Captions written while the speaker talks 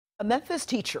A Memphis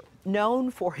teacher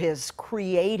known for his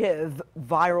creative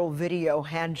viral video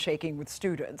handshaking with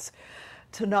students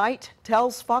tonight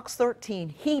tells Fox 13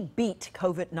 he beat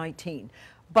COVID-19.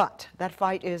 But that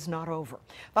fight is not over.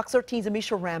 Fox 13's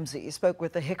Amisha Ramsey spoke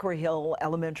with the Hickory Hill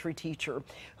elementary teacher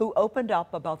who opened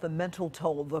up about the mental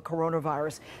toll the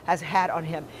coronavirus has had on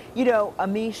him. You know,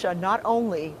 Amisha, not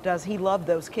only does he love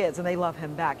those kids and they love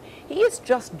him back, he is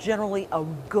just generally a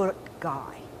good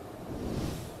guy.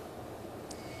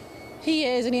 He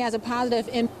is, and he has a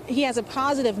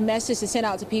positive message to send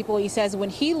out to people. He says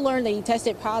when he learned that he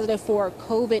tested positive for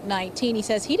COVID-19, he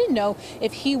says he didn't know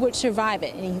if he would survive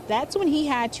it. And that's when he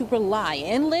had to rely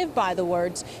and live by the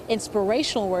words,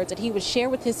 inspirational words that he would share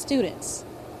with his students.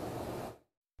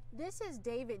 This is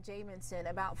David Jamison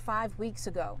about 5 weeks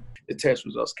ago. The test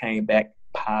results came back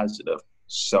positive.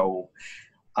 So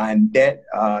on that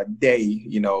day,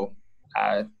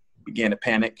 I began to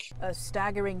panic. A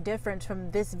staggering difference from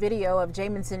this video of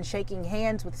Jamison shaking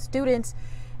hands with students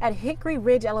at Hickory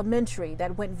Ridge Elementary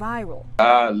that went viral.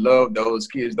 I love those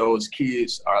kids. Those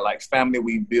kids are like family.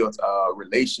 We built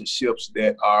relationships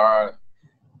that are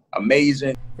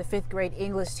amazing. The 5th grade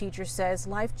English teacher says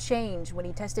life changed when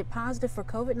he tested positive for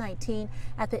COVID-19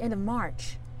 at the end of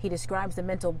March. He describes the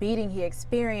mental beating he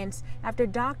experienced after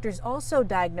doctors also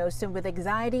diagnosed him with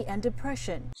anxiety and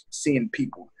depression. Seeing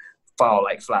people fall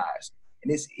like flies.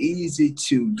 And it's easy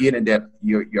to get in that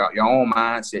your own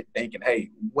mindset thinking, hey,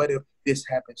 what if this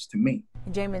happens to me?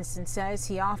 Jamison says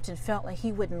he often felt like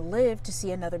he wouldn't live to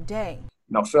see another day.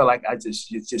 Felt like I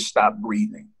just stopped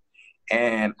breathing.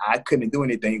 And I couldn't do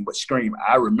anything but scream.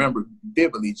 I remember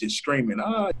vividly just screaming.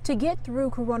 To get through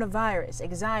coronavirus,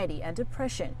 anxiety, and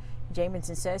depression,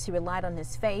 Jamison says he relied on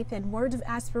his faith and words of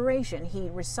aspiration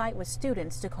he'd recite with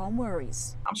students to calm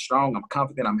worries. I'm strong, I'm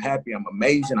confident, I'm happy, I'm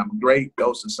amazing, I'm great.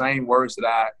 Those are the same words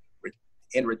that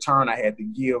in return, I had to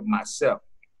give myself.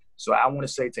 So I want to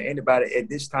say to anybody at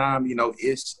this time,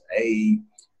 it's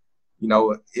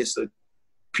a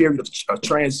period of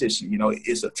transition.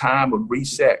 It's a time of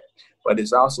reset, but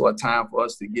it's also a time for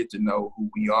us to get to know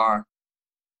who we are.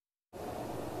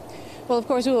 Well, of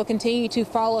course, we will continue to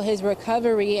follow his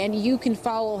recovery, and you can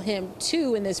follow him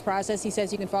too in this process. He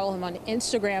says you can follow him on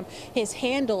Instagram. His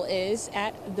handle is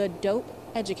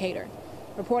 @TheDopeEducator.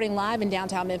 Reporting live in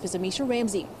downtown Memphis, Amisha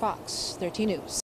Ramsey, Fox 13 News.